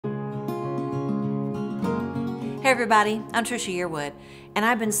everybody, I'm Trisha Yearwood, and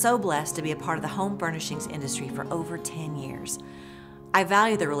I've been so blessed to be a part of the home furnishings industry for over 10 years. I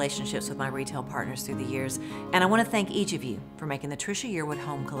value the relationships with my retail partners through the years, and I want to thank each of you for making the Trisha Yearwood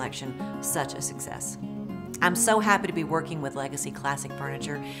Home Collection such a success. I'm so happy to be working with Legacy Classic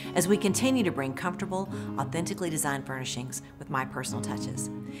Furniture as we continue to bring comfortable, authentically designed furnishings with my personal touches.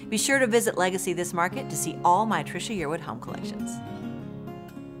 Be sure to visit Legacy this market to see all my Trisha Yearwood Home Collections.